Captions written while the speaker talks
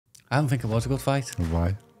I don't think it was a good fight.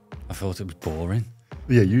 Why? I thought it was boring.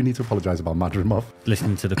 Yeah, you need to apologise about Madrimov.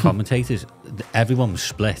 Listening to the commentators, everyone was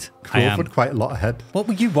split. Crawford quite a lot ahead. What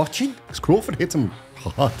were you watching? Because Crawford hit him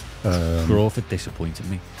hard. Crawford disappointed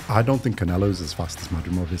me. I don't think Canelo's as fast as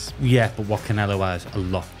Madrimov is. Yeah, but what Canelo has a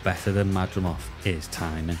lot better than Madrimov is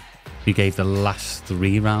timing. He gave the last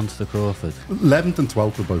 3 rounds to Crawford. 11th and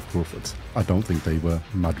 12th were both Crawfords. I don't think they were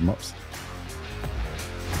Madrimovs.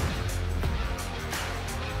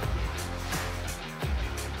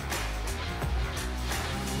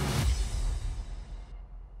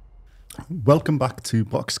 Welcome back to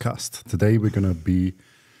BoxCast. Today we're going to be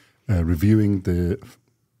reviewing the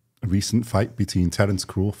recent fight between Terence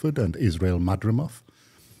Crawford and Israel Madrimov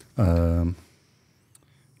in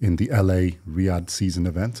the LA Riyadh season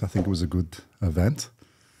event. I think it was a good event.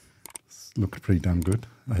 It looked pretty damn good.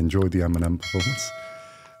 I enjoyed the Eminem performance.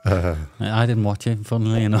 I didn't watch it,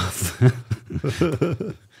 funnily enough.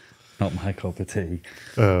 Not my cup of tea.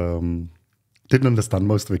 Didn't understand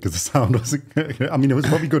most of it because the sound wasn't... I mean, it was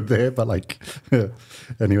probably good there, but like...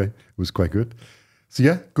 anyway, it was quite good. So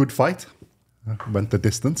yeah, good fight. Went the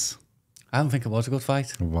distance. I don't think it was a good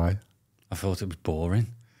fight. Why? I thought it was boring.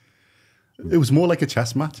 It was more like a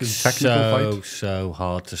chess match. It was a technical fight. So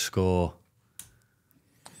hard to score.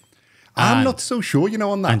 I'm not so sure, you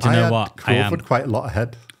know, on that. And you know what? Crawford quite a lot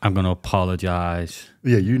ahead. I'm going to apologise.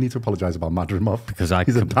 Yeah, you need to apologise about Madrimov. Because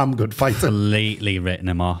he's a damn good fighter. Completely written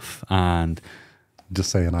him off. And just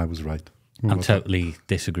saying I was right. I'm totally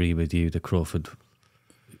disagree with you that Crawford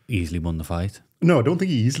easily won the fight. No, I don't think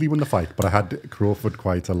he easily won the fight, but I had Crawford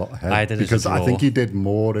quite a lot ahead. I did because I think he did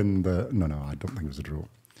more in the... No, I don't think it was a draw.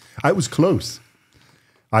 It was close.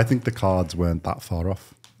 I think the cards weren't that far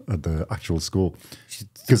off at the actual score.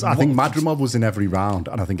 Because I think Madrimov was in every round,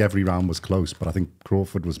 and I think every round was close, but I think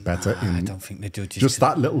Crawford was better in... I don't think the judges... Just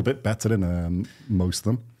that little bit better in most of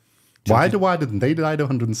them. Why didn't they? Did I do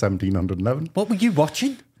 117, 111? What were you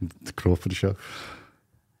watching? The Crawford show.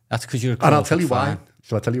 That's because you're a Crawford And I'll tell you fan. why.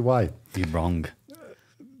 Shall I tell you why? You're wrong.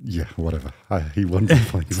 Yeah, whatever. He won the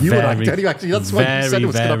points. You would tell you actually. That's why you said it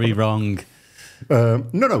was very wrong.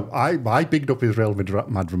 No. I bigged up Israel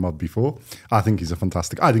Madrimov before. I think he's a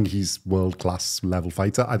fantastic. I think he's world class level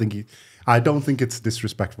fighter. I don't think it's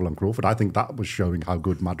disrespectful on Crawford. I think that was showing how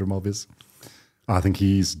good Madrimov is. I think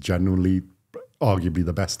he's genuinely, arguably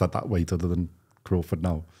the best at that weight, other than Crawford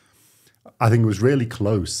now. I think it was really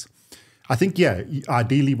close. I think, yeah,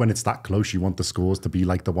 ideally when it's that close, you want the scores to be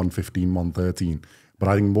like the 115, 113. But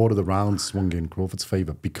I think more of the rounds swung in Crawford's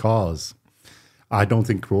favour because I don't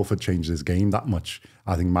think Crawford changed his game that much.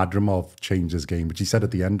 I think Madrimov changed his game, which he said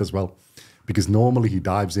at the end as well. Because normally he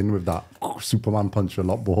dives in with that Superman punch a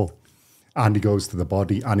lot ball. And he goes to the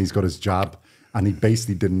body and he's got his jab. And he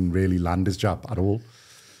basically didn't really land his jab at all.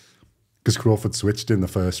 Because Crawford switched in the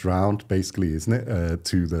first round, basically, isn't it?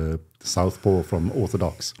 To the southpaw from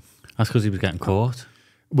orthodox. That's because he was getting caught.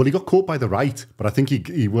 Well, he got caught by the right, but I think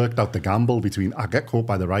he worked out the gamble between, I get caught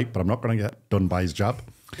by the right, but I'm not going to get done by his jab.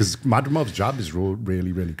 Because Madrimov's jab is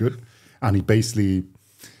really, really good. And he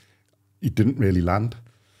didn't really land.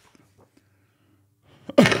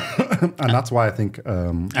 And that's why I think...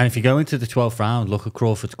 and if you go into the 12th round, look at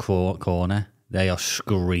Crawford's corner. They are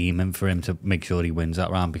screaming for him to make sure he wins that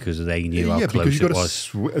round because they knew how close it was. Yeah,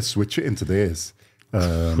 because you've got to switch it into theirs.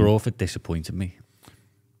 Crawford disappointed me.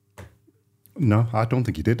 No, I don't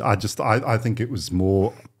think he did. I think it was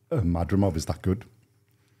more Madrimov is that good.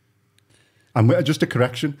 And just a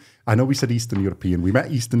correction, I know we said Eastern European. We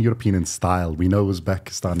meant Eastern European in style. We know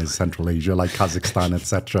Uzbekistan is Central Asia, like Kazakhstan,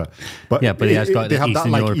 etc. But yeah, but he has got they have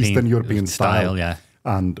Eastern that like Eastern European style, yeah,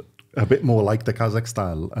 and a bit more like the Kazakh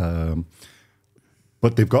style.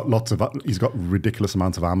 But they've got he's got ridiculous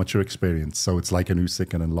amounts of amateur experience. So it's like an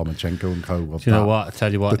Usyk and Lomachenko and co. Do you know what? I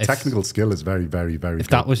tell you what, the technical skill is very, very, very good. If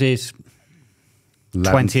that was his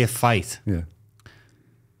 20th fight, yeah,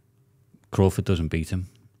 Crawford doesn't beat him.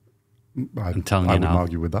 I'm telling you now. I wouldn't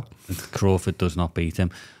argue with that. Crawford does not beat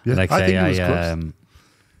him. Yeah, like I think it was close.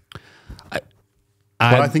 But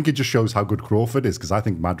I think it just shows how good Crawford is because I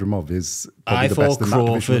think Madrimov is probably the best in that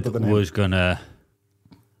division. I thought Crawford was going to...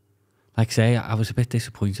 Like say, I was a bit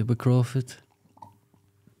disappointed with Crawford.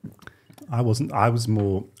 I wasn't. I was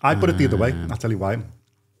more... I put it the other way. I'll tell you why.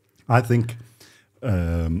 I think...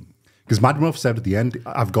 Because Madrimov said at the end,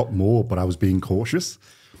 I've got more, but I was being cautious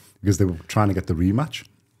because they were trying to get the rematch.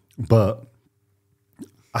 But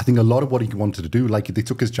I think a lot of what he wanted to do, like they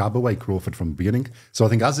took his jab away, Crawford, from the beginning. So I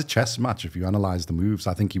think as a chess match, if you analyse the moves,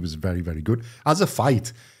 I think he was very, very good. As a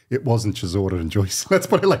fight, it wasn't Chisora and Joyce. Let's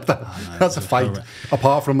put it like that. That's a fight.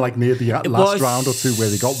 Apart from like near the last round or two where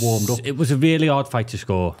they got warmed up. It was a really hard fight to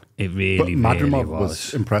score. It really, but Madrimov really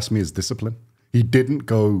was. Impressed me as discipline. He didn't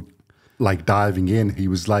go like diving in. He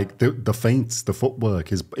was like the feints, the footwork,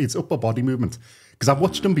 his upper body movement. Because I've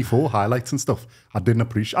watched him before, highlights and stuff. I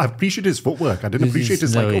appreciate his footwork. I didn't appreciate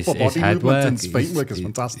his like upper body movement and his feint work is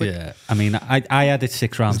fantastic. Yeah, I mean, I had it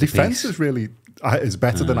 6 rounds. His defense is really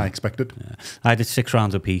better than I expected. Yeah. I had it 6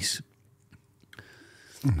 rounds apiece.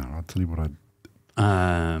 No, I'll tell you what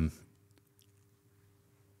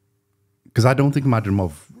because I don't think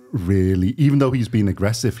Madrimov really, even though he's been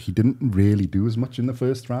aggressive, he didn't really do as much in the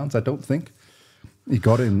first rounds. I don't think. He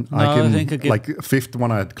got in. No, I think like 5th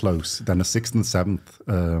one I had close, then a 6th and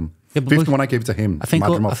 7th. 5th one I gave to him.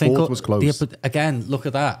 Madrimov 4th was close. Yeah, but again, look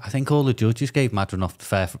at that. I think all the judges gave Madrimov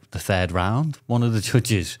the 3rd round. One of the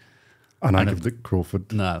judges. And I give it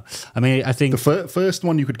Crawford. No. I mean, I think... The first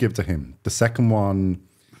one you could give to him. The second one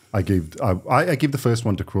I gave the first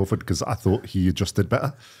one to Crawford because I thought he adjusted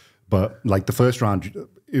better. But like the first round,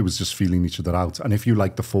 it was just feeling each other out. And if you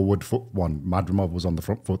like the forward foot one, Madrimov was on the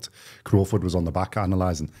front foot, Crawford was on the back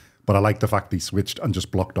analysing. But I like the fact he switched and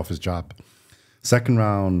just blocked off his jab. Second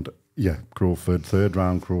round, yeah, Crawford. 3rd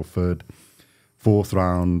round, Crawford. 4th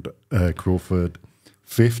round, Crawford.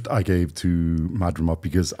 5th, I gave to Madrimov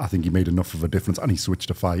because I think he made enough of a difference and he switched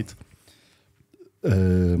a fight.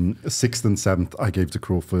 6th and 7th, I gave to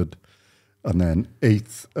Crawford. And then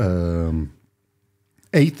 8th...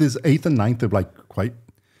 8th and 9th are like quite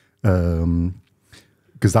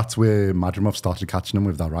because that's where Madrimov started catching him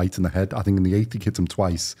with that right in the head. I think in the 8th he hit him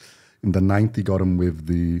twice. In the 9th he got him with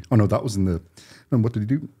the that was in the what did he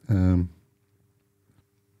do?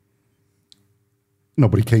 No,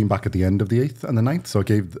 but he came back at the end of the 8th and the 9th. So I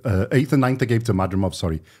gave 8th and 9th I gave to Madrimov,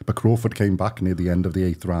 sorry. But Crawford came back near the end of the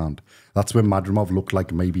 8th round. That's when Madrimov looked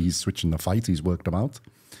like maybe he's switching the fight. He's worked him out.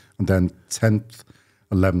 And then 10th,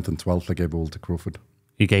 11th and 12th I gave all to Crawford.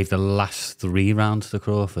 You gave the last 3 rounds to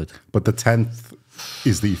Crawford. But the 10th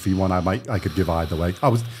is the iffy one. I could give either way.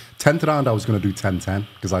 10th round I was going to do 10-10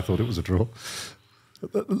 because I thought it was a draw.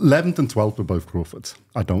 11th and 12th were both Crawfords.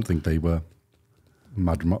 I don't think they were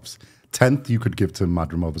Madrimovs. 10th you could give to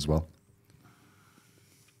Madrimov as well.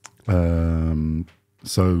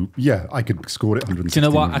 So yeah, I could score it 116. Do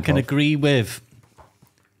you know what? I can agree with...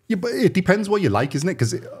 Yeah, but it depends what you like, isn't it?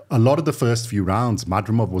 Because a lot of the first few rounds,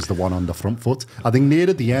 Madrimov was the one on the front foot. I think near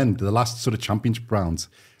at the end, the last sort of championship rounds,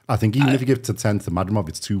 I think even if you give it to 10th to Madrimov,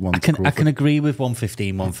 it's 2-1 I can agree with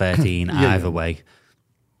 115, 113 either way.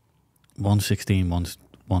 116,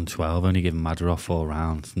 112, only giving Madrimov 4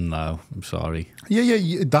 rounds. No, I'm sorry.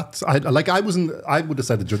 Yeah. That's I would have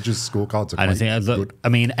said the judges' scorecards are quite good. I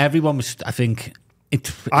mean, everyone was. I think.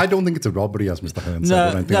 I don't think it's a robbery, as Mr. Hearn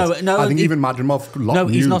said. No. I think even Madrimov. No,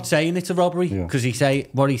 he's not saying it's a robbery because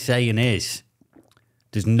what he's saying is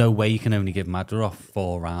there's no way you can only give Madrimov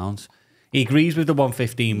 4 rounds. He agrees with the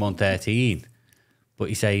 115, 113, but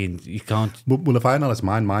he's saying you can't. Well, if I analyse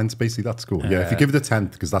mine's basically that score. Yeah, if you give it the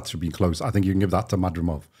 10th, because that should be close, I think you can give that to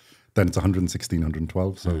Madrimov. Then it's 116,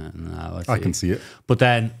 112. So no, I can see it. But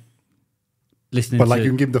then. You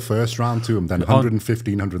can give the first round to him, then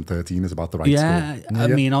 115, 113 is about the right score. Yeah, I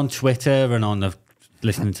mean, on Twitter and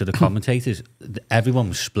listening to the commentators, everyone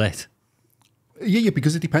was split. Yeah,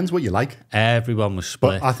 because it depends what you like. Everyone was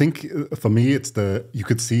split. But I think for me, you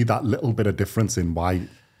could see that little bit of difference in why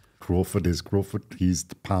Crawford. He's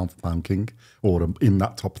the pound for pound king, or in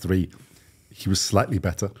that top 3. He was slightly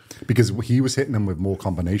better because he was hitting them with more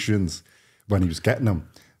combinations when he was getting them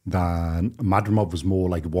than Madrimov was more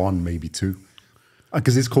like 1, maybe 2.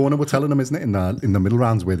 Because his corner were telling him, isn't it, in the middle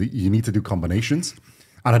rounds where you need to do combinations.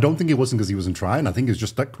 And I don't think it wasn't because he wasn't trying. I think it's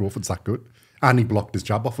just that Crawford's that good. And he blocked his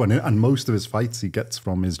jab off. And most of his fights he gets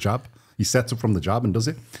from his jab. He sets up from the jab and does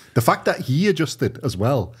it. The fact that he adjusted as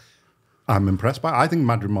well, I'm impressed by. I think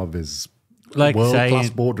Madrimov is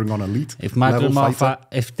world-class, bordering on elite if level fighter.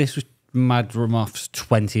 If this was Madrimov's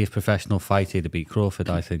 20th professional fight, he'd beat Crawford,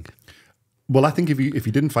 I think. Well, I think if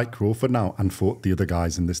he didn't fight Crawford now and fought the other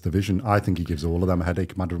guys in this division, I think he gives all of them a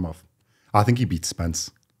headache, Madrimov. I think he beats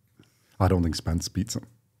Spence. I don't think Spence beats him.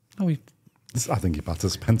 I think he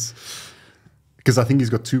batters Spence. Because I think he's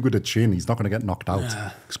got too good a chin. He's not going to get knocked out.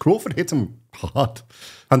 Because Crawford hit him hard.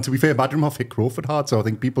 And to be fair, Madrimov hit Crawford hard, so I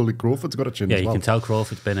think Crawford's got a chin as well. Yeah, you can tell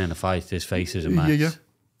Crawford's been in a fight. His face is a mess.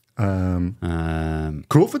 Yeah.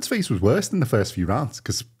 Crawford's face was worse than the first few rounds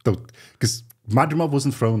because Madrimov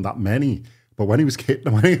wasn't throwing that many, but when he was hit,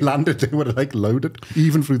 when he landed, they were like loaded,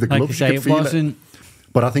 even through the gloves. You could feel it.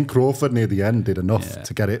 But I think Crawford near the end did enough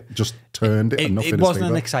to get it just turned enough in his favour. It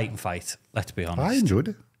wasn't an exciting fight, let's be honest. I enjoyed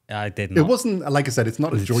it. I did It not. wasn't, like I said, it's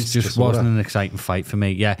not a joystick. It just wasn't an exciting fight for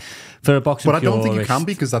me. Yeah, for a boxing But I don't think it purist, can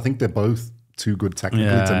be because I think they're both too good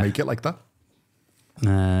technically to make it like that.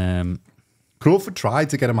 Crawford tried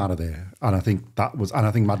to get him out of there, and I think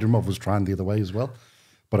Madrimov was trying the other way as well.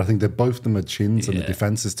 But I think they're both of them had chins, and the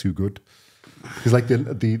defense is too good. Because like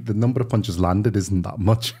the number of punches landed isn't that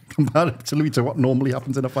much comparatively to what normally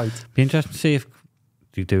happens in a fight. Be interesting to see if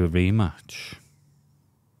you do a rematch.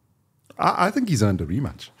 I think he's earned a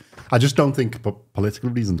rematch. I just don't think for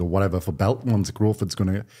political reasons or whatever, for belt ones, Crawford's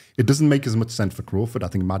going to... It doesn't make as much sense for Crawford. I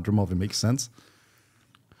think Madrimov, it makes sense.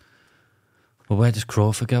 Well, where does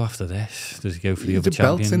Crawford go after this? Does he go for the other champions? The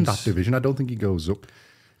belt's in that division. I don't think he goes up.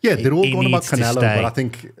 Yeah, they're all going about Canelo, but I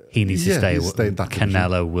think... He needs to stay.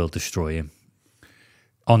 Canelo will destroy him.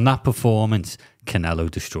 On that performance, Canelo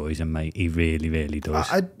destroys him, mate. He really, really does.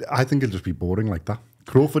 I think it'll just be boring like that.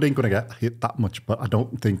 Crawford ain't going to get hit that much, but I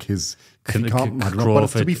don't think his... But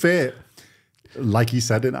to be fair, like he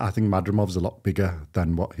said, I think Madrimov's a lot bigger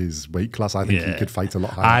than what his weight class. I think he could fight a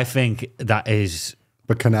lot higher. I think that is...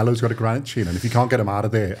 But Canelo's got a granite chin, and if you can't get him out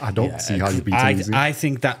of there, I don't see how you beat him easy. I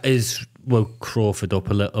think that is woke Crawford up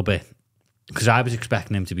a little bit, because I was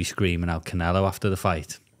expecting him to be screaming out Canelo after the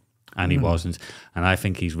fight, and he wasn't. And I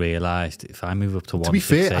think he's realised, if I move up to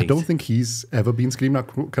 168... To be fair, I don't think he's ever been screaming at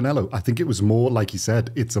Canelo. I think it was more, like he said,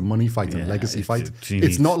 it's a money fight and a legacy fight.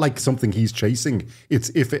 It's not like something he's chasing. It's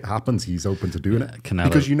if it happens, he's open to doing it. Canelo,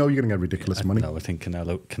 because you know you're going to get ridiculous money. No, I think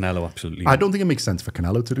Canelo absolutely... I don't think it makes sense for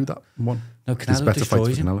Canelo to do that one. No, Canelo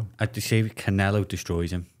destroys him. Canelo. I'd say Canelo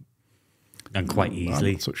destroys him. And quite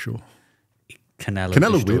easily. I'm not so sure.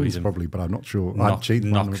 Canelo wins him. Probably, but I'm not sure.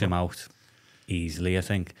 Knocks him out easily, I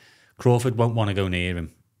think. Crawford won't want to go near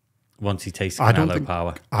him once he tastes Canelo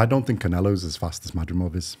power. I don't think Canelo's as fast as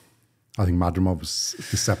Madrimov is. I think Madrimov was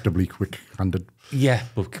deceptively quick-handed. Yeah,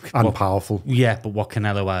 and powerful. Yeah, but what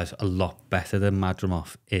Canelo has a lot better than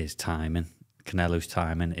Madrimov is timing. Canelo's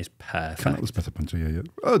timing is perfect. Canelo's better puncher, yeah.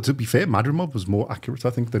 Oh, to be fair, Madrimov was more accurate, I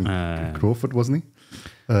think, than Crawford, wasn't he?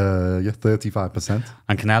 35%.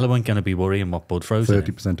 And Canelo ain't going to be worrying what Bud throws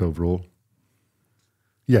 30% overall.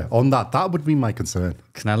 Yeah, on that would be my concern.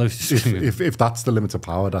 Canelo's if that's the limit of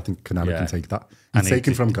power, I think Canelo can take that. He's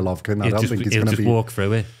taken from Golovkin. I don't think it's going to be... walk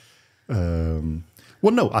through it.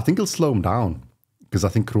 Well, no, I think he'll slow him down because I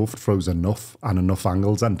think Crawford throws enough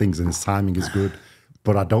angles and things, and his timing is good.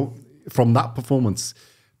 But I don't... From that performance,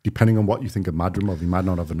 depending on what you think of Madrimov, he might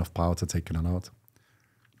not have enough power to take Canelo out.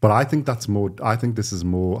 But I think that's more... I think this is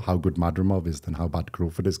more how good Madrimov is than how bad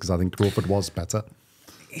Crawford is, because I think Crawford was better.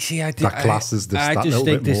 You see, that classes that little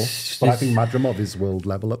bit more. But I think Madrimov is world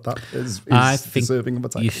level at that. Is deserving of a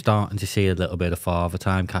title. You're starting to see a little bit of father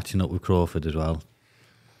time catching up with Crawford as well.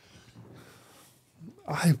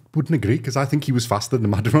 I wouldn't agree, because I think he was faster than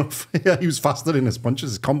Madrimov. Yeah, he was faster in his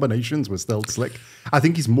punches. His combinations were still slick. I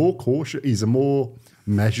think he's more cautious. He's a more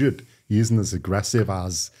measured. He isn't as aggressive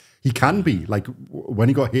as he can be. Like when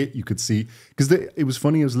he got hit, you could see, because it was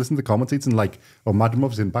funny. I was listening to commentators and like, oh,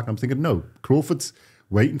 Madrimov's in back. I'm thinking, no, Crawford's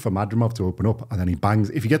waiting for Madrimov to open up, and then he bangs.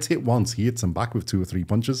 If he gets hit once, he hits him back with 2 or 3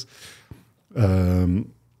 punches.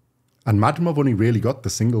 And Madrimov only really got the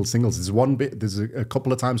singles. There's a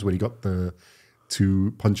couple of times where he got the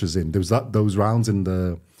 2 punches in. There was those rounds in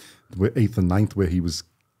the 8th and 9th where he was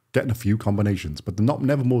getting a few combinations, but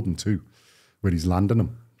never more than 2 where he's landing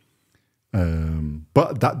them.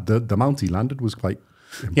 But the amount he landed was quite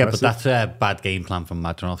impressive. Yeah, but that's a bad game plan from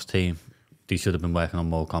Madrimov's team. They should have been working on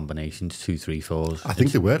more combinations, 2, 3, 4s. I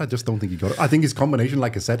think they were. I just don't think he got it. I think his combination,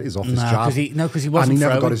 like I said, is off his jab. Because he wasn't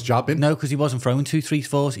never got his jab in. No, because he wasn't throwing 2, 3,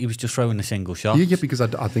 4s. He was just throwing a single shot. Yeah, because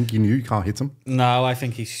I think you knew you can't hit him. No, I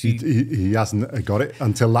think he hasn't got it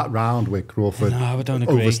until that round where Crawford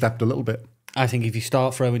overstepped a little bit. I think if you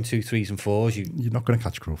start throwing 2, 3s and 4s, you're not going to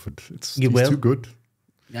catch Crawford. He's too good.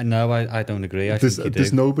 No, I don't agree.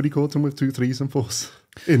 There's nobody caught him with 2, 3s and 4s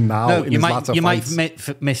you might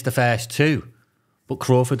miss the first 2. But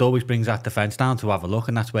Crawford always brings that defence down to have a look,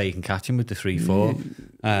 and that's where you can catch him with the 3, 4.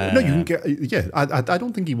 No, you can get... Yeah, I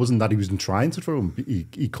don't think he wasn't trying to throw him.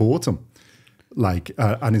 He caught him.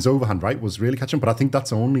 And his overhand right was really catching him. But I think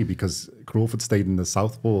that's only because Crawford stayed in the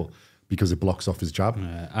southpaw because it blocks off his jab.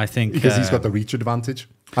 I think... Because he's got the reach advantage.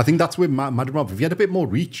 I think that's where Madrimov... If he had a bit more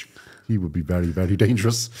reach, he would be very, very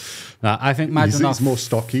dangerous. I think Madrimov... He's more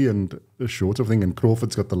stocky and short of thing, and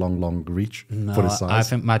Crawford's got the long reach for his size. I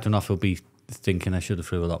think Madrimov will be thinking I should have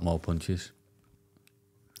threw a lot more punches.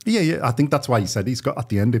 Yeah. I think that's why he said he's got, at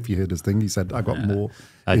the end, if you heard his thing, he said, I got more.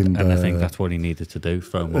 I think that's what he needed to do,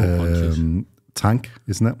 throw more punches. Tank,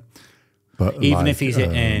 isn't it? But even if he's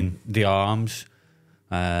in the arms.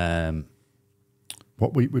 What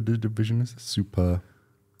weight would the division is? Super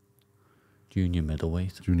Junior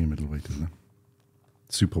middleweight. Junior middleweight, isn't it?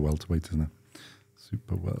 Super welterweight, isn't it?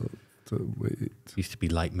 Super welterweight. Used to be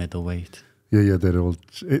light middleweight. Yeah, they're all.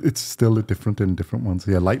 It's still different in different ones.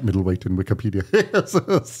 Yeah, light middleweight in Wikipedia.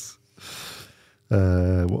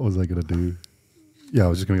 What was I going to do? Yeah, I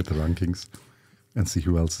was just going to get the rankings and see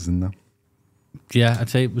who else is in there. Yeah, I'd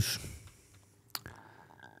say it was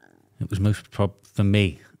most for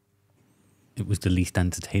me. It was the least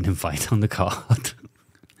entertaining fight on the card.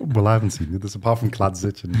 Well, I haven't seen it. There's apart from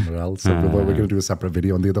Kladzic and Morel, so we're going to do a separate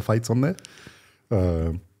video on the other fights on there.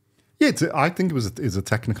 I think it's a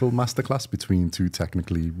technical masterclass between two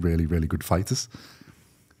technically really, really good fighters.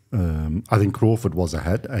 I think Crawford was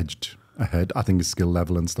edged ahead. I think his skill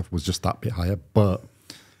level and stuff was just that bit higher, but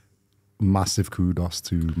massive kudos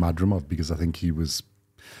to Madrimov because I think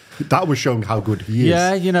that was showing how good he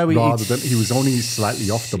is. Yeah, rather than he was only slightly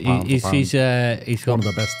off the pound. He's got one of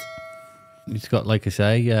the best. He's got, like I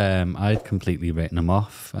say, I'd completely written him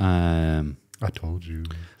off. I told you.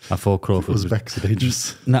 I thought Crawford was vexed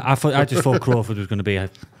dangerous. No, I just thought Crawford was going to be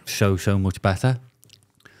so much better.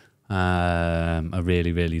 I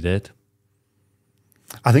really, really did.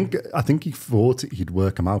 I think he thought he'd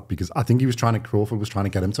work him out because I think Crawford was trying to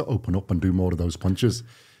get him to open up and do more of those punches.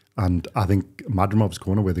 And I think Madrimov's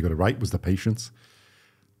corner where they got it right was the patience.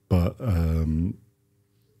 But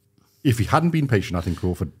if he hadn't been patient, I think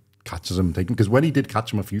Crawford catches him because when he did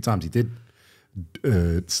catch him a few times, he did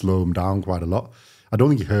slow him down quite a lot. I don't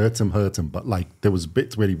think he hurt him, but like there was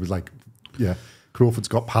bits where he was like, yeah, Crawford's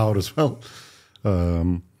got power as well.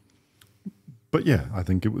 But yeah, I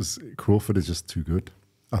think Crawford is just too good.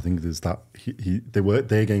 I think there's that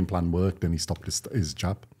their game plan worked and he stopped his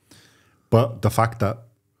jab. But the fact that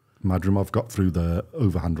Madrimov got through the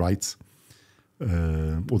overhand rights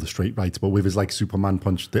or the straight rights, but with his like Superman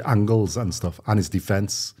punch, the angles and stuff, and his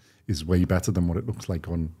defense is way better than what it looks like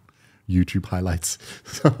on YouTube highlights.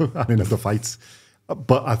 So I mean, of the fights.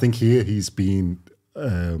 But I think here he's been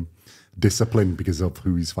disciplined because of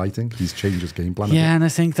who he's fighting. He's changed his game plan. Yeah, and I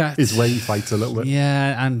think that his way he fights a little bit.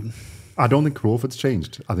 Yeah, and I don't think Crawford's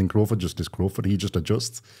changed. I think Crawford just is Crawford. He just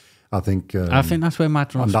adjusts. I think that's where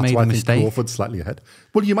Madrimov's made a mistake. I think Crawford's slightly ahead.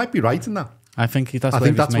 Well, you might be right in that. I think that's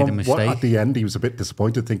where he's made a mistake. At the end, he was a bit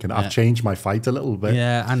disappointed, thinking, I've changed my fight a little bit.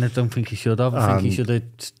 Yeah, and I don't think he should have. I think he should have.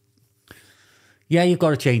 Yeah, you've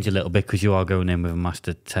got to change a little bit because you are going in with a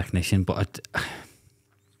master technician. But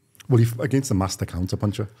against a master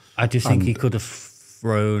counterpuncher. I just think he could have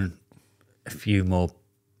thrown a few more,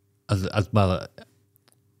 as well.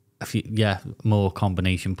 More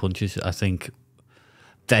combination punches. I think.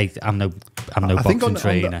 I'm no boxing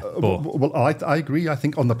trainer. I agree. I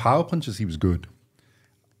think on the power punches he was good.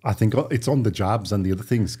 I think it's on the jabs and the other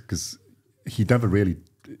things because he never really,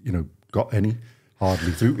 got any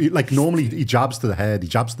hardly through. Like normally he jabs to the head, he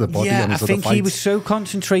jabs to the body. Yeah, on his I think he was so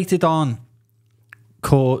concentrated on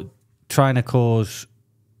trying to cause,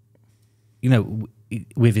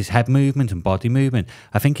 with his head movement and body movement.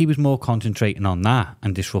 I think he was more concentrating on that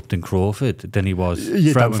and disrupting Crawford than he was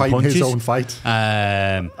throwing punches. His own fight.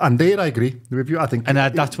 And there I agree with you. I think, and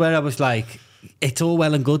that's where I was like, it's all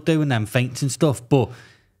well and good doing them feints and stuff, but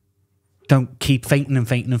don't keep feinting and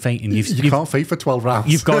feinting and feinting. You can't feint for 12 rounds.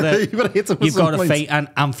 You've got to hit him. You've got to feint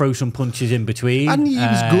and throw some punches in between. And he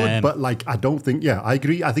was good, but like I don't think. Yeah, I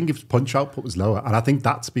agree. I think his punch output was lower, and I think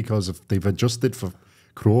that's because they've adjusted for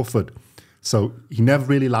Crawford. So he never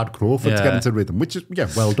really allowed Crawford to get into rhythm, which is,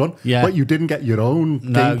 well done. Yeah. But you didn't get your own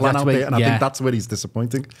game plan out there, and I think that's where he's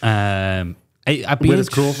disappointing. Whereas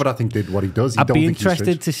Crawford, I think, did what he does. I'd be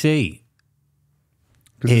interested to see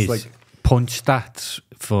his punch stats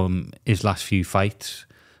from his last few fights.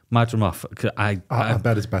 Madrimov, I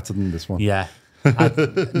bet it's better than this one. Yeah.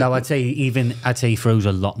 I'd say he throws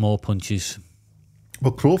a lot more punches.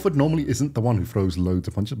 Well, Crawford normally isn't the one who throws loads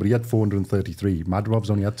of punches, but he had 433. Madrimov's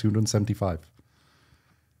only had 275.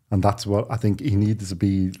 And that's what I think he needs to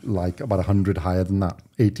be like about 100 higher than that,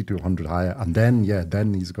 80 to 100 higher. And then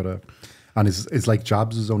he's got to... And his like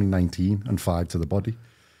jabs is only 19 and 5 to the body,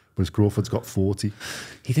 whereas Crawford's got 40.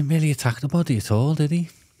 He didn't really attack the body at all, did he?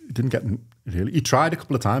 He didn't get... Really. He tried a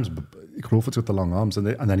couple of times, but Crawford's got the long arms, and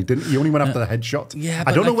then he didn't. He only went after the headshot. Yeah,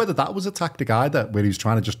 I don't know whether that was a tactic either, where he was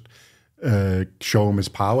trying to just... show him his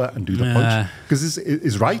power and do the punch, because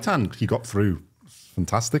his right hand he got through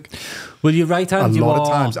fantastic. Well, your right hand a lot of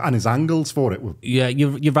times, and his angles for it were,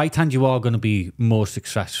 your right hand you are going to be more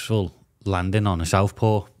successful landing on a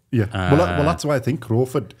southpaw. Well, that's why I think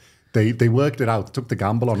Crawford they worked it out, took the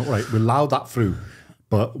gamble on it. Right, we'll allow that through,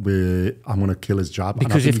 but I'm going to kill his jab,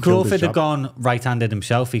 because if Crawford had gone right-handed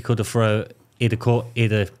himself, he could have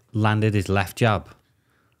he'd have landed his left jab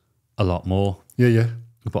a lot more. Yeah.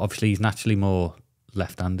 But obviously he's naturally more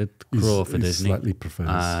left-handed, Crawford, isn't he? Slightly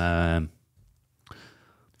prefers.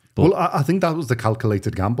 But Well, I think that was the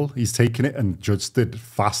calculated gamble. He's taken it and judged it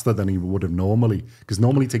faster than he would have normally, because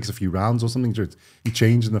normally it takes a few rounds or something. He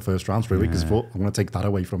changed in the first round straight away because he thought, I'm going to take that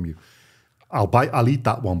away from you. I'll eat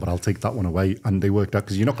that one, but I'll take that one away. And they worked out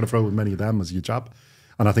because you're not going to throw as many of them as your jab.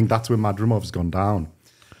 And I think that's where Madrimov's gone down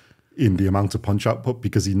in the amount of punch output,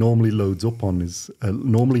 because he normally loads up on his,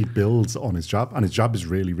 normally builds on his jab, and his jab is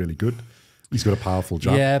really, really good. He's got a powerful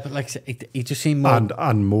jab. yeah, but like I said, he just seemed more.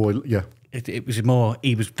 And more, yeah. It was more.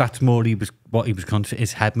 That's more. What he was conscious.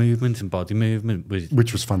 His head movement and body movement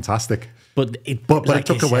Which was fantastic. But But like it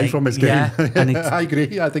took you away say, from his game. Yeah, and I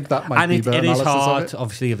agree. I think that might be the it is analysis hard. of it.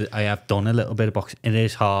 Obviously, I have done a little bit of boxing. It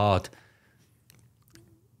is hard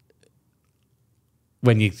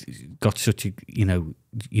when you got such a,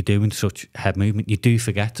 you're doing such head movement. You do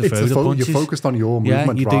forget to throw the punches. You're focused on your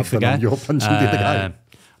movement you do rather forget. than on your punching the other guy.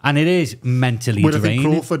 And it is mentally But I draining.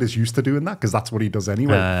 think Crawford is used to doing that because that's what he does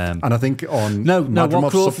anyway. And I think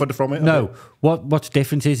Madrimov suffered from it. No, what's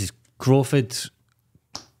different is Crawford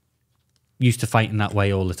used to fight in that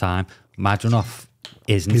way all the time. Madrimov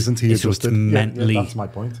isn't. Isn't he So adjusted? it's mentally, that's my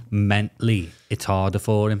point. Mentally, it's harder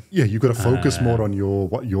for him. Yeah, you've got to focus more on your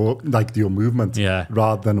movement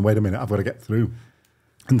rather than, wait a minute, I've got to get through.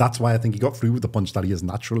 And that's why I think he got through with the punch that he is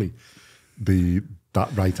naturally, that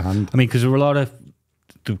right hand. I mean, because there were a lot of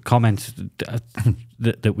the comments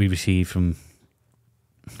that we received from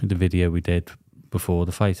the video we did before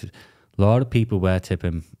the fight. A lot of people were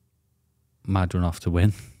tipping Madrimov to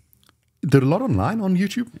win. There are a lot online on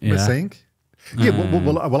YouTube, we're saying. Yeah,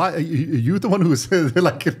 are you the one who was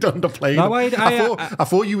like underplaying? No, I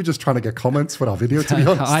thought you were just trying to get comments for our video, to be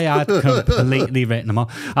honest. I had completely written them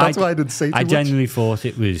off. That's why I didn't say too much. I genuinely thought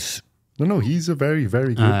it was... No, he's a very,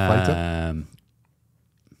 very good fighter.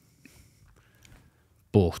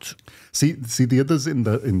 But see the others in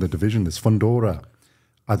the division. There's Fundora.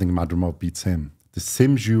 I think Madrimov beats him. There's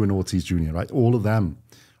Sim Zhu and Ortiz Jr., right? All of them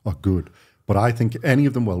are good. But I think any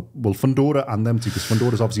of them, Fundora and them too, because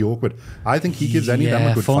Fundora's obviously awkward. I think he gives any of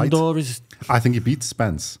them a good fight. I think he beats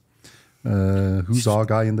Spence. Who's our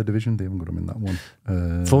guy in the division? They haven't got him in that one.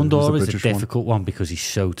 Fundora is a difficult one because he's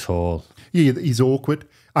so tall. Yeah, he's awkward.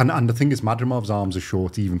 And the thing is, Madrimov's arms are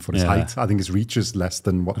short even for his height. I think his reach is less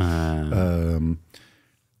than what...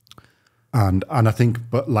 And I think,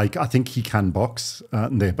 I think he can box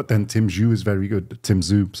but then Tim Zhu is very good. Tim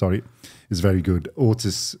Zhu, sorry, is very good.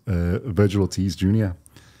 Virgil Ortiz Jr.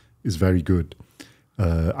 is very good.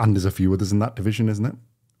 And there's a few others in that division, isn't it?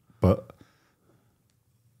 But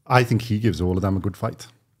I think he gives all of them a good fight,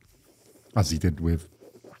 as he did with...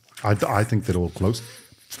 I think they're all close.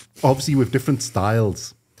 Obviously, with different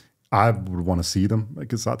styles, I would want to see them,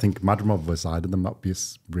 because I think Madrimov versus either of them, that would be a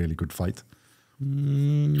really good fight.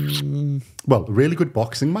 Well, a really good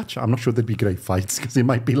boxing match. I'm not sure they'd be great fights because it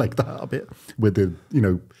might be like that a bit, where they,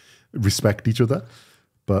 respect each other.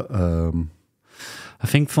 But I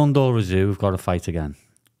think Fundora Zhu have got to fight again.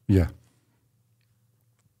 Yeah,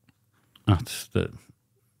 that's the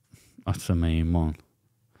main one.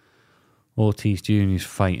 Ortiz Jr. is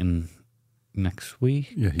fighting next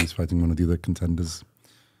week. Yeah, he's fighting one of the other contenders.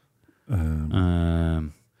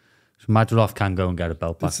 So Madrimov can go and get a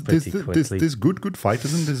belt back pretty quickly. There's good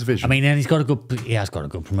fighters in this division. I mean, and he has got a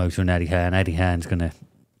good promoter in Eddie Hearn. Eddie Hearn's going to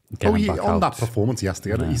get him back on out. That performance, he has to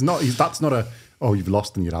get it. That's not a, you've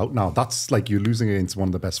lost and you're out now. That's like you're losing against one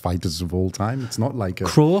of the best fighters of all time. It's not like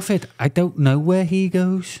Crawford, I don't know where he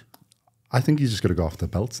goes. I think he's just going to go after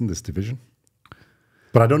belts in this division.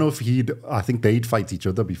 But I don't know if I think they'd fight each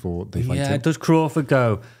other before they fight him. Yeah, does Crawford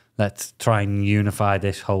go, let's try and unify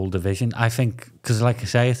this whole division? I think, because like I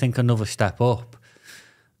say, I think another step up.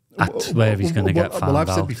 That's where he's going to get found out. Well, I've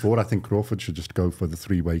said before, I think Crawford should just go for the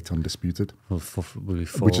 3-weight undisputed,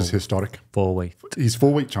 which is historic. 4-weight. He's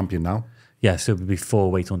 4-weight champion now. Yeah, so it would be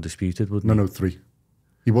 4-weight undisputed, wouldn't it? No, 3.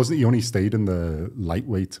 He wasn't. He only stayed in the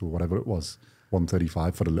lightweight or whatever it was,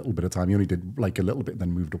 135 for a little bit of time. He only did like a little bit,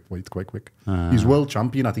 then moved up weight quite quick. He's world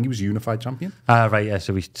champion. I think he was unified champion. Right, yeah.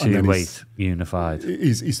 So he's 2-weight unified.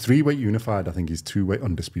 He's 3-weight unified. I think he's 2-weight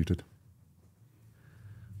undisputed.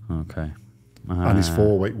 Okay. And he's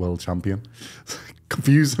 4-weight world champion.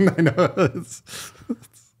 Confusing, I know.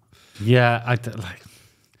 Yeah,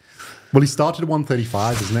 Well, he started at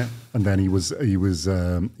 135, isn't it? And then he was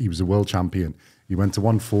a world champion. He went to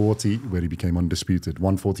 140, where he became undisputed.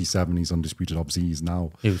 147, he's undisputed. Obviously, he's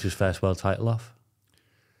now. He was his first world title off.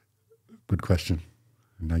 Good question.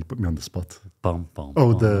 Now you put me on the spot.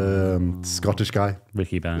 The Scottish guy.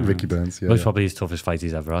 Ricky Burns. Ricky Burns, yeah. Most probably his toughest fight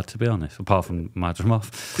he's ever had, to be honest, apart from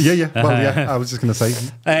Madrimov. Yeah. Well, yeah, I was just going to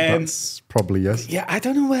say, that's probably yes. Yeah, I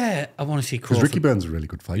don't know where I want to see Crawford. Because Ricky Burns is a really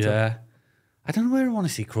good fighter. Yeah. I don't know where I want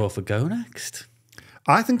to see Crawford go next.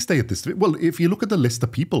 I think stay at this. Well, if you look at the list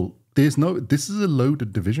of people, this is a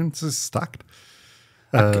loaded division. This is stacked.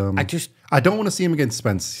 I don't want to see him against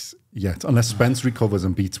Spence yet, unless Spence recovers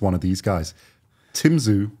and beats one of these guys. Tim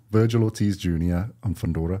Tszyu, Virgil Ortiz Jr., and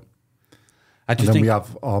Fundora. And then we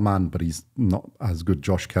have our man, but he's not as good,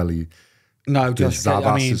 Josh Kelly. No, Josh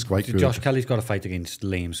Kelly. is quite good. Josh Kelly's got a fight against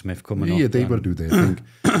Liam Smith coming up. Yeah, they've got to do their thing.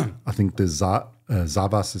 I think the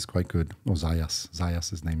Zavas is quite good. Or Zayas. Zayas,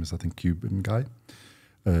 his name is, I think, Cuban guy.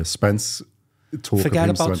 Spence. Forget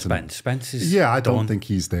about Spence. Spence is I don't think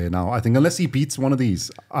he's there now. I think unless he beats one of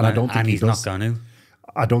these, and I don't think he's not going to.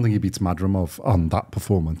 I don't think he beats Madrimov on that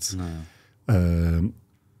performance. No.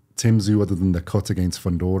 Tim Tszyu, other than the cut against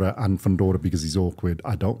Fundora, and Fundora because he's awkward,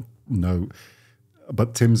 I don't know.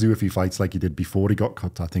 But Tim Tszyu, if he fights like he did before he got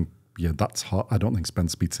cut, I think, that's hot. I don't think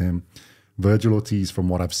Spence beats him. Virgil Ortiz, from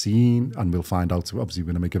what I've seen, and we'll find out. Obviously, we're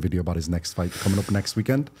going to make a video about his next fight coming up next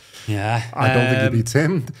weekend. Yeah. I don't think he beats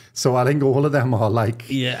him. So I think all of them are like...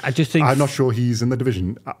 Yeah, I just think... I'm not sure he's in the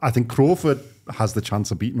division. I think Crawford has the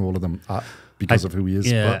chance of beating all of them because of who he is.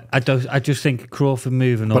 Yeah, I just think Crawford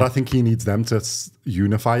moving up... But I think he needs them to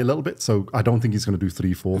unify a little bit. So I don't think he's going to do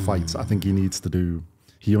 3-4 fights. I think he needs to do...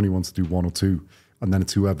 He only wants to do 1 or 2. And then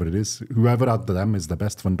it's whoever it is. Whoever out of them is the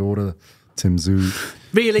best. Fundora, Tim Tszyu.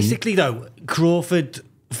 Realistically, though, Crawford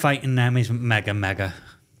fighting them is mega.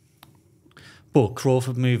 But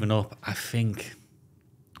Crawford moving up, I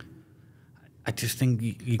just think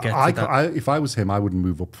you get to that. If I was him, I wouldn't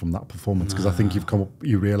move up from that performance because I think you've come up,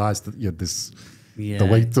 you realise that the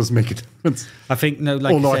weight does make a difference. I think, I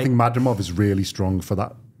think Madrimov is really strong for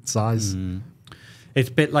that size. It's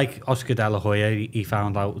a bit like Oscar De La Hoya. He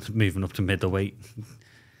found out moving up to middleweight,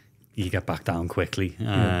 you get back down quickly.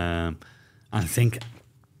 I think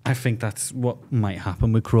that's what might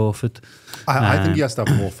happen with Crawford. I think he has to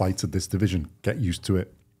have more fights at this division. Get used to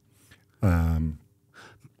it.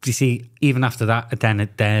 You see, even after that,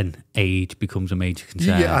 then age becomes a major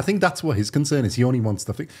concern. Yeah, I think that's what his concern is. He only wants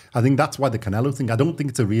the... I think that's why the Canelo thing, I don't think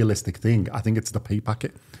it's a realistic thing. I think it's the pay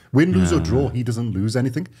packet. Win, lose or draw, he doesn't lose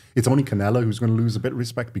anything. It's only Canelo who's going to lose a bit of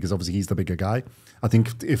respect because obviously he's the bigger guy. I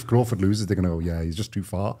think if Crawford loses, they're going to go, he's just too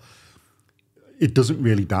far. It doesn't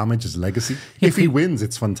really damage his legacy. If he wins,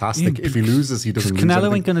 it's fantastic. If he loses, he doesn't lose anything.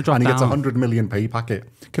 Canelo ain't going to drop down. And he gets 100 million pay packet.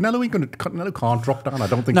 Canelo can't drop down, I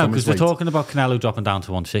don't think. No, because they're talking about Canelo dropping down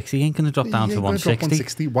to 160. He ain't going to drop down to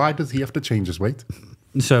 160. Why does he have to change his weight?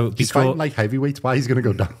 So he's fighting like heavyweight. Why is he going to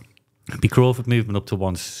go down? Be Crawford moving up to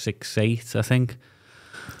 168, I think.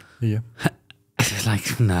 Yeah.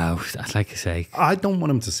 Like I say, I don't want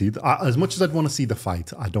him to see as much as I'd want to see the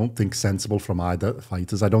fight. I don't think sensible from either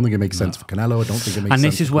fighters. I don't think it makes sense for Canelo. I don't think it makes sense. And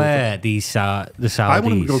this is where the Saudis. I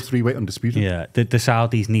want him to go 3-weight undisputed. Yeah, the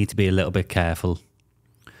Saudis need to be a little bit careful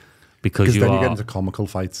because then you get into comical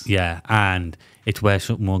fights. Yeah, and it's where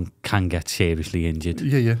someone can get seriously injured.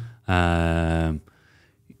 Yeah.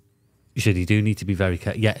 So you do need to be very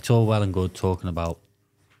careful. Yeah, it's all well and good talking about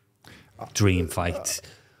dream fights.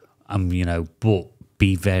 But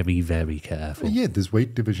be very, very careful. Yeah, there's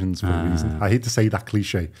weight divisions for a reason. I hate to say that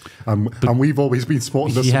cliche. And we've always been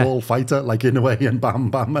sporting the small fighter, like Inoue and Bam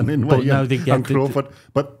Bam and Inoue and Crawford.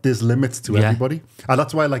 But there's limits to everybody. And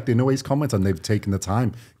that's why I like the Inoue's comment, and they've taken the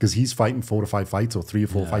time, because he's fighting 4 to 5 fights or 3 or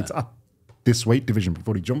 4 fights at this weight division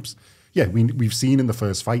before he jumps. Yeah, we've seen in the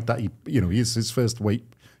first fight that his first weight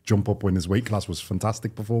jump up in his weight class was a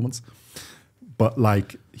fantastic performance. But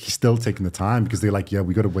he's still taking the time because they're like,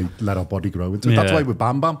 we got to let our body grow into it. That's why with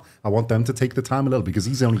Bam Bam, I want them to take the time a little because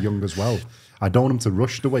he's only young as well. I don't want him to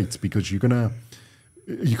rush the weights because you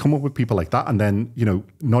come up with people like that, and then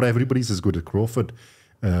not everybody's as good as Crawford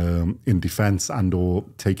in defense and or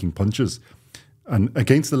taking punches. And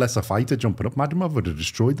against the lesser fighter jumping up, Madrimov would have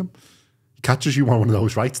destroyed them. He catches you on one of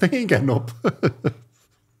those rights, they ain't getting up.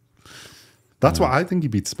 That's why I think he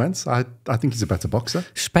beats Spence. I think he's a better boxer.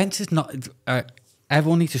 Spence is not...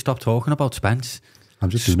 everyone needs to stop talking about Spence.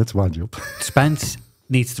 I'm just doing it to wind you up. Spence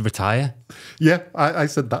needs to retire. Yeah, I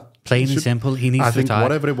said that. Plain and simple, he needs to retire. I think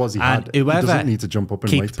whatever it was he had, he doesn't need to jump up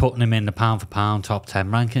in weight. Keep putting him in the pound-for-pound top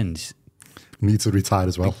 10 rankings. Needs to retire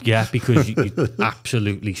as well. Yeah, because you're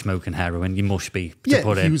absolutely smoking heroin. You must be. He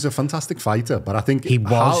was a fantastic fighter, but I think... He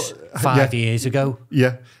was 5 years ago.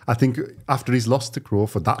 Yeah, I think after he's lost to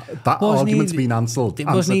Crawford, that argument's been answered. It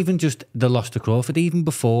wasn't even just the loss to Crawford, even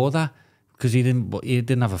before that. because he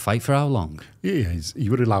didn't have a fight for how long? Yeah, he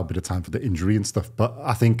would allow a bit of time for the injury and stuff. But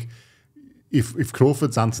I think if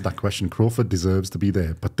Crawford's answered that question, Crawford deserves to be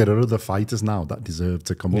there. But there are other fighters now that deserve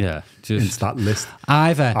to come up into that list.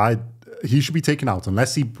 He should be taken out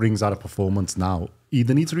unless he brings out a performance now. He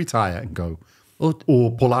either needs to retire and go, or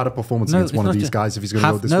pull out a performance against one of these guys if he's going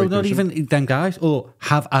to go this way. No, not even them guys. Or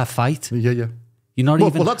have a fight. Yeah. You're not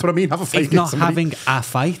even. Well, that's what I mean. Have a fight. He's not having a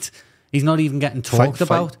fight. He's not even getting talked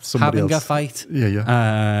about having a fight.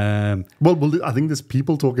 Yeah. Well, I think there's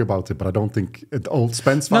people talking about it, but I don't think old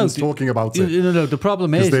Spence fans talking about it. No. The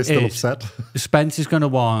problem is they're still upset. Spence is going to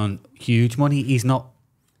want huge money. He's not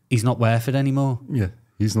worth it anymore. Yeah.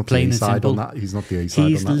 He's not the A side on that. He's not the A side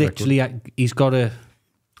on that. He's literally, he's got to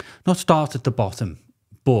not start at the bottom,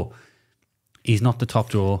 but he's not the top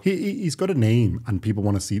draw. He's got a name, and people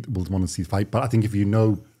will want to see the fight. But I think if you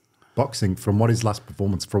know boxing from what his last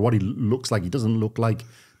performance, for what he looks like, he doesn't look like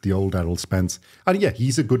the old Errol Spence. And yeah,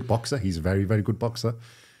 he's a good boxer. He's a very, very good boxer.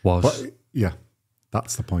 But yeah,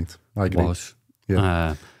 that's the point. I agree.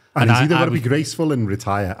 Yeah. And he's either got to be graceful and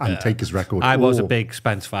retire and take his record. I was a big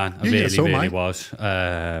Spence fan. I really was.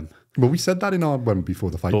 Well, we said that in our one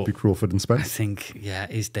before the fight between Crawford and Spence. I think,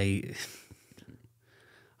 his day.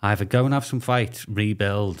 Either go and have some fights,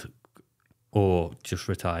 rebuild, or just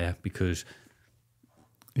retire, because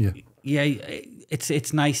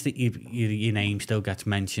it's nice that your name still gets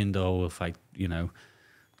mentioned, or if Spence,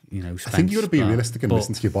 I think you got to be realistic and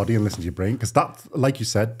listen to your body and listen to your brain, because that, like you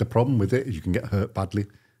said, the problem with it is you can get hurt badly.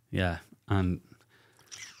 Yeah, and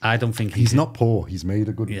I don't think he's not poor. He's made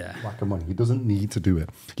a good whack of money. He doesn't need to do it.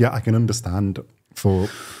 Yeah, I can understand for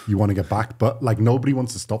you want to get back, but like nobody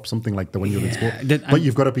wants to stop something like that when you're in sport. But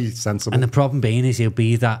you've got to be sensible. And the problem being is he'll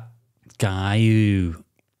be that guy who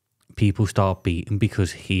people start beating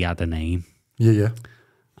because he had a name. Yeah.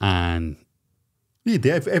 And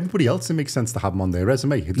if everybody else, it makes sense to have him on their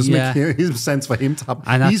resume. It doesn't make sense for him to have.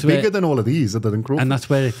 And he's bigger than all of these, other than Crawford. And that's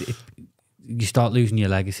where you start losing your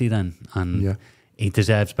legacy then. And he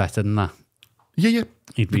deserves better than that. Yeah.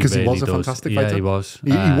 Because he was a fantastic fighter. Yeah, he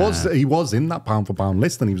was. He was in that pound for pound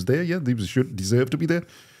list, and he was there. Yeah, he should deserve to be there.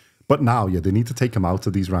 But now, they need to take him out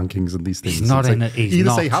of these rankings and these things. He's not in it.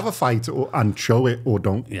 Either say have a fight and show it, or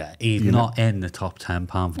don't. Yeah, he's not in the top 10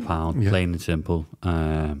 pound for pound, plain and simple.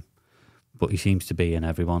 But he seems to be in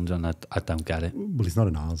everyone's, and I don't get it. Well, he's not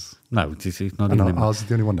in ours. No, he's not in ours is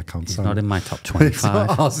the only one that counts. He's not in my top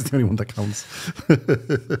 25. Ours is the only one that counts.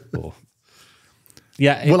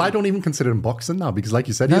 Well, I don't even consider him boxing now, because like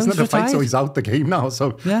you said, he hasn't had a fight, so he's out the game now.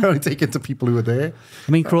 So I only take it to people who are there.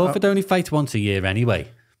 I mean, Crawford only fights once a year anyway.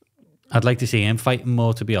 I'd like to see him fighting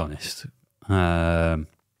more, to be honest. But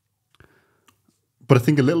I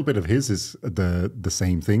think a little bit of his is the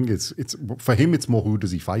same thing. It's for him, it's more who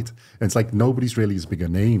does he fight? And it's like nobody's really as big a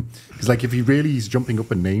name. Because like if he's jumping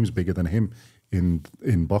up in names bigger than him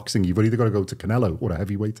in boxing, you've either got to go to Canelo or a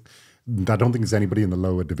heavyweight. I don't think there's anybody in the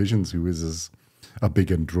lower divisions who is as a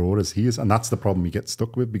big and draw as he is. And that's the problem he gets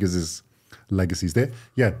stuck with, because his legacy's there.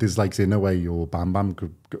 Yeah, there's like Inoue or Bam Bam.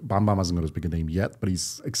 Bam Bam hasn't got as big a name yet, but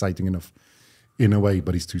he's exciting enough in a way,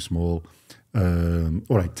 but he's too small. All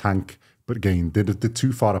right, Tank. But again, they're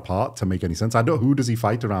too far apart to make any sense. I don't know who does he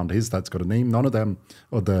fight around his that's got a name. None of them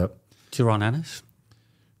are the... Tyrone Ennis?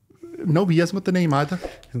 No, he hasn't got the name either. He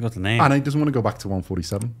hasn't got the name. And he doesn't want to go back to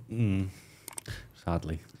 147.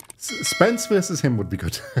 Sadly. Spence versus him would be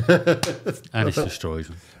good. Ennis destroys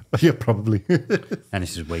him. Yeah, probably.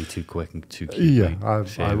 Ennis is way too quick and too cute. Yeah,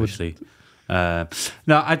 I would.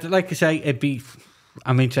 No, I'd like to say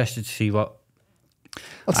I'm interested to see what...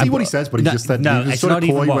 I'll see what he says, but he just said... No, it's not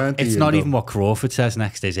even what Crawford says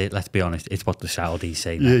next, is it? Let's be honest. It's what the Saudis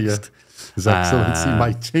say next. Yeah. His Excellency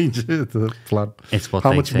might change the plan. It's what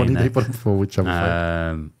how much money they put for whichever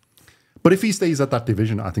fight. But if he stays at that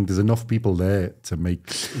division, I think there's enough people there to make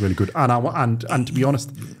really good. And to be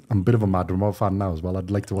honest, I'm a bit of a Madrimov fan now as well.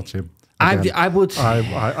 I'd like to watch him. Again. I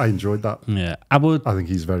enjoyed that. Yeah, I would. I think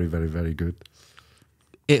he's very, very, very good.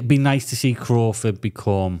 It'd be nice to see Crawford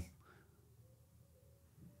become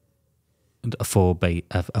a four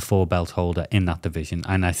belt holder in that division,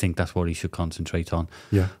 and I think that's what he should concentrate on.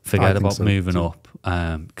 Yeah, forget about moving up,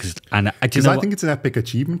 because I think it's an epic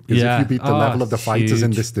achievement. Because if you beat the level of the fighters in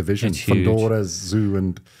this division, Fandora, Zhu,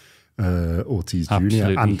 and Ortiz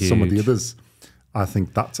Jr. and some of the others, I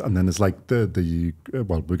think that's. And then there's like we're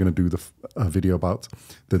going to do a video about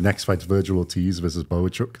the next fight, Virgil Ortiz versus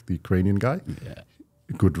Boachuk, the Ukrainian guy. Yeah,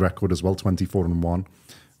 good record as well, 24-1.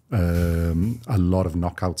 A lot of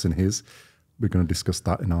knockouts in his. We're going to discuss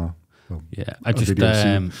that in our video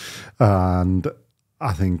soon. And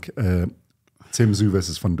I think Tim Tszyu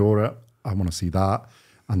versus Fandora, I want to see that.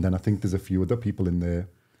 And then I think there's a few other people in their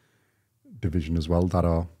division as well that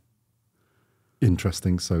are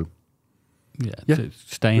interesting. So, yeah. To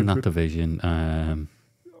stay in that division.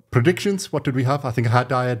 Predictions, what did we have? I think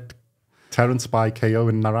I had Terence by KO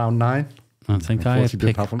in around 9. I think I had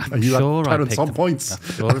picked. I'm sure I picked on points. I'm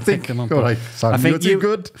sure I picked him on points. All right, Sam, you're too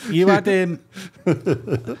good. You had him.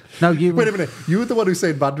 No, you. Wait a minute. You were the one who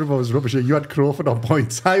said Madrimov was rubbish. You had Crawford on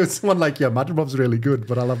points. I was someone like, Madrimov's really good,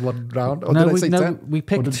 but I'll have one round. Or no, did I say 10? We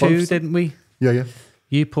picked 2, didn't we? Yeah.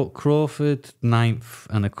 You put Crawford 9th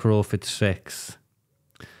and a Crawford 6th.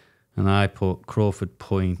 And I put Crawford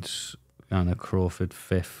points and a Crawford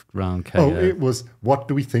 5th round KO. Oh, it was what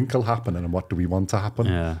do we think will happen and what do we want to happen?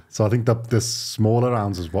 Yeah. So I think that the smaller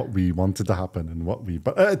rounds is what we wanted to happen and what we...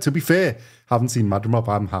 But to be fair, haven't seen Madrimov.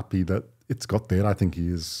 I'm happy that it's got there. I think he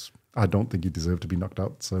is... I don't think he deserved to be knocked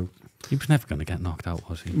out, so... He was never going to get knocked out,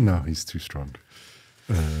 was he? No, he's too strong.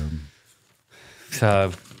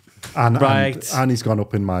 So... And he's gone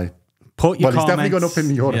up in my... Put your he's definitely gone up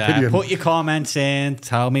in your opinion. Put your comments in.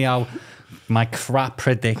 Tell me how my crap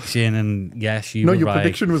prediction, and yes, you were your right.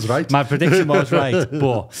 prediction was right. My prediction was right,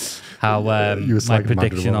 but how my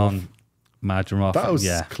prediction on Madrimov. That was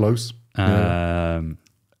close.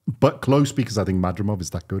 But close because I think Madrimov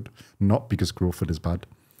is that good, not because Crawford is bad.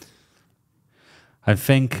 I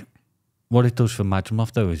think what it does for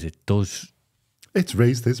Madrimov, though, is it's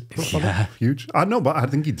raised his profile huge. I know, but I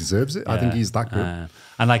think he deserves it. I think he's that good.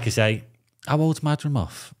 And like I say, how old's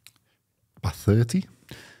Madrimov? About 30.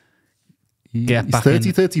 He's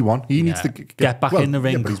 30, 31. He needs to get back in the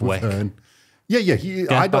ring quick.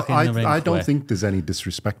 I don't think there's any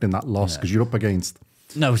disrespect in that loss because you're up against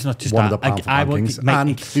no, it's not just one that. of the pound kings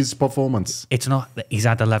and his performance. It's not. He's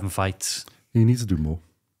had 11 fights. He needs to do more.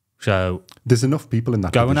 So there's enough people in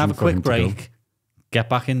that. Go and have a quick break. Get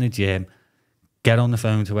back in the gym. Get on the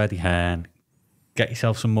phone to Eddie Hearn. Get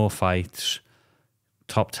yourself some more fights.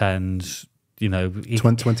 Top 10s.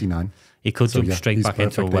 29. He could jump straight back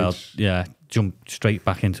into a world. Age. Yeah, jump straight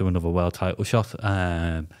back into another world title shot.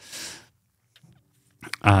 And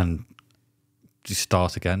just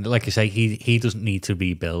start again. Like I say, he doesn't need to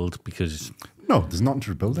rebuild because... No, there's nothing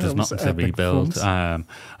to rebuild. There's nothing to rebuild. I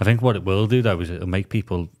think what it will do, though, is it'll make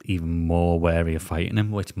people even more wary of fighting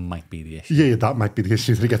him, which might be the issue. Yeah, that might be the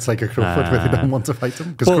issue, that he gets like a Crawford where they don't want to fight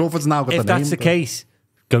him. Because Crawford's now got the name. If that's the case,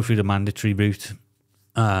 go through the mandatory route.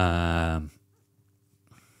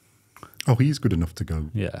 He's good enough to go.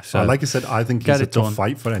 Yeah. So like I said, I think he's a tough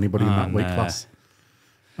fight for anybody in that weight class.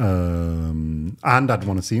 And I'd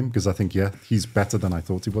want to see him because I think, he's better than I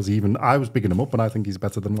thought he was. Even I was bigging him up, and I think he's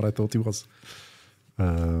better than what I thought he was.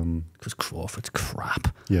 Because Crawford's crap.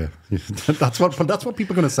 Yeah. that's what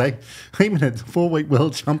people are going to say. Wait a minute, 4-weight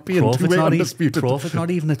world champion, 2-weight undisputed. Crawford's not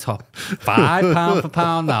even a top 5 pound for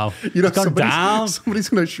pound now. Somebody's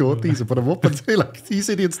going to short these and put them up and say, like, these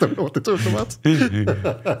idiots don't know what they're talking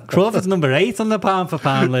about. Crawford's number 8 on the pound for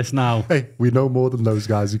pound list now. Hey, we know more than those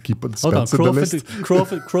guys who keep putting Spence in the list.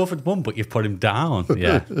 Crawford won, but you've put him down.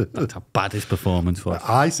 Yeah, that's how bad his performance was.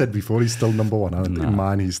 I said before he's still number 1. In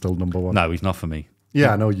mine, he's still number 1. No, he's not for me.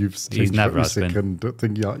 Yeah, I know he's never has been. And I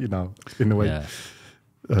think, in a way.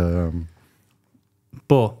 Yeah.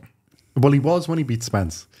 Well, he was when he beat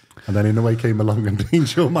Spence. And then in a way came along and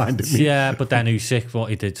changed your mind. Didn't he? Yeah, but then Usyk, what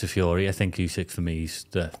he did to Fury, I think Usyk for me is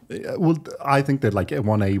the... Well, I think they're like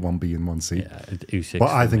 1A, 1B and 1C. Yeah, Usyk.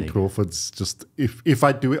 But I think Crawford's just... If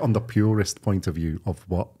I do it on the purest point of view of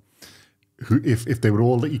if they were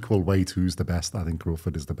all equal weight, who's the best? I think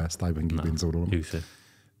Crawford is the best. I think he wins all of them. Usyk.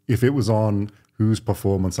 If it was on whose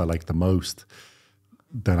performance I like the most,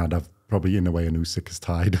 then I'd have probably in a way an Usyk is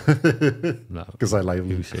tied because I like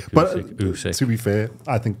him. Usyk. To be fair,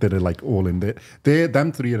 I think they're like all in there.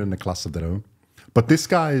 Them three are in a class of their own. But this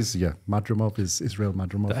guy is Madrimov is real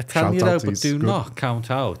Madrimov. I tell you though, but do not count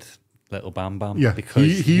out little Bam Bam. Yeah,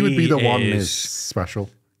 because he would be the one is special.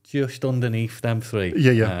 Just underneath them three.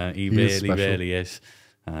 Yeah. He really is.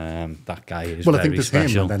 That guy is I think there's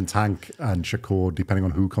special. him and then Tank and Shakur, depending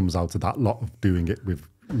on who comes out of that lot of doing it with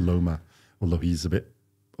Loma, although he's a bit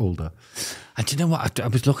older. And do you know what? I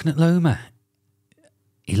was looking at Loma.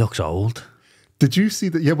 He looks old. Did you see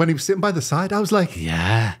that? Yeah, when he was sitting by the side, I was like,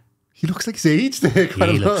 yeah, he looks like he's aged there.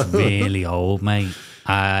 He looks really old, mate.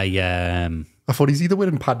 I thought he's either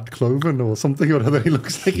wearing padded clothing or something or other. He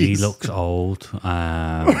looks like he looks old.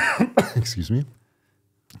 Excuse me.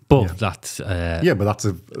 But that's but that's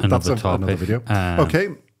another video. Okay,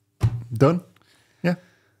 done.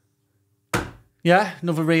 Yeah,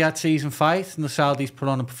 another Riyadh season fight, and the Saudis put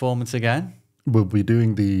on a performance again. we'll be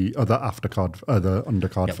doing the other the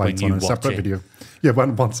undercard fights on a separate video. Yeah,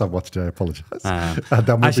 once I've watched it, I apologise.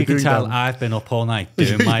 As you can tell, I've been up all night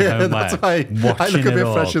doing my homework. That's why I look a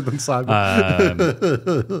bit fresher than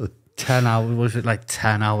Simon. 10 hours, was it like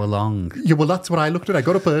 10 hour long? Yeah, well, that's what I looked at. I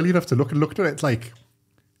got up early enough to looked at it. It's like,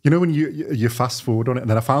 you know, when you fast forward on it, and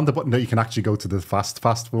then I found the button that you can actually go to the fast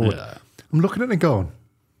forward. Yeah. I'm looking at it and going,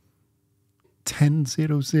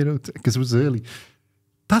 10:00, because it was early.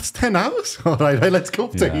 That's 10 hours. All right, let's go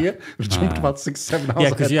up to here. We've jumped about 6-7 hours. Yeah,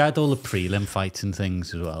 because you had all the prelim fights and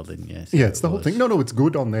things as well, didn't you? So yeah, it's the whole thing. No, it's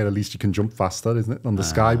good on there. At least you can jump faster, isn't it? On the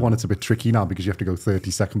Sky one, it's a bit tricky now because you have to go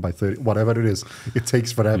 30-second by 30, whatever it is. It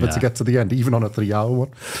takes forever to get to the end, even on a 3-hour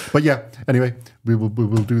one. But yeah, anyway, we will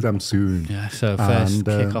do them soon. Yeah, so first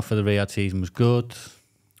kick-off for the Riyadh season was good.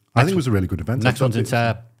 I think it was a really good event. Next one's in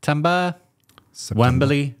September.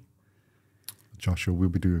 Wembley. Joshua, we'll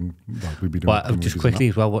be doing. Just quickly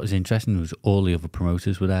as well, what was interesting was all the other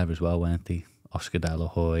promoters were there as well, weren't they? Oscar De La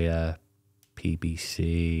Hoya,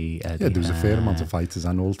 PBC, Eddie there was a fair amount of fighters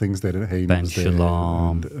and all things there. Hayden Ben was there,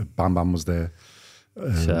 Shalom, and Bam Bam was there,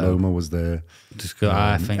 Loma was there.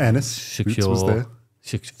 I think Ennis was there.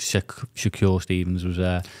 Shakur Stevens was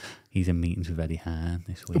there. He's in meetings with Eddie Hearn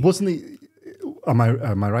this week. Wasn't he? Am I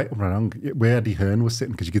right or wrong? Where Eddie Hearn was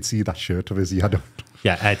sitting, because you could see that shirt of his. He had a,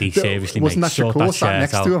 Eddie seriously wasn't that Shakur sat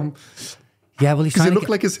next to him? Yeah, well, he's trying to look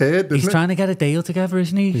like his hair. He's trying to get a deal together,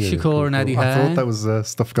 isn't he? Yeah, Shakur and Eddie Hearn. I thought there was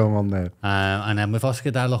stuff going on there. And then with Oscar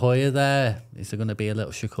De La Hoya there, is there going to be a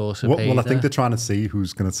little Shakur surprise? Well, I think they're trying to see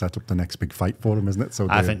who's going to set up the next big fight for him, isn't it? So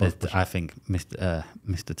I think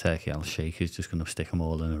Mr. Turkey Al Sheikh is just going to stick them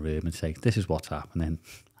all in a room and say, "This is what's happening,"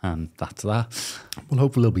 and that's that. Well,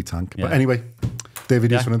 hopefully it'll be Tank. Yeah. But anyway,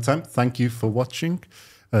 David Eastman and Time, thank you for watching.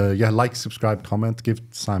 Like, subscribe, comment, give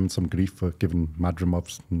Simon some grief for giving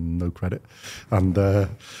Madrimov no credit. And I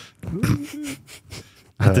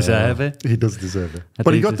deserve it. He does deserve it.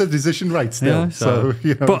 But he got the decision right still. Yeah, so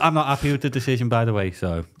you know. But I'm not happy with the decision, by the way.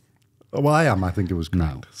 So, well, I am. I think it was great.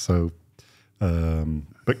 No. So,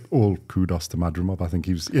 but all kudos to Madrimov. I think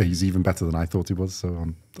he's even better than I thought he was. So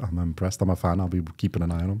I'm impressed. I'm a fan. I'll be keeping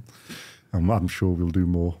an eye on him. And I'm sure we'll do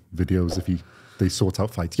more videos if they sort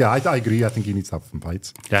out fights. Yeah, I agree. I think he needs to have some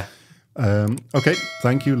fights. Yeah. Okay.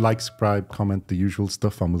 Thank you. Like, subscribe, comment, the usual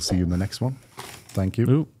stuff, and we'll see you in the next one. Thank you.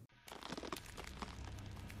 Ooh.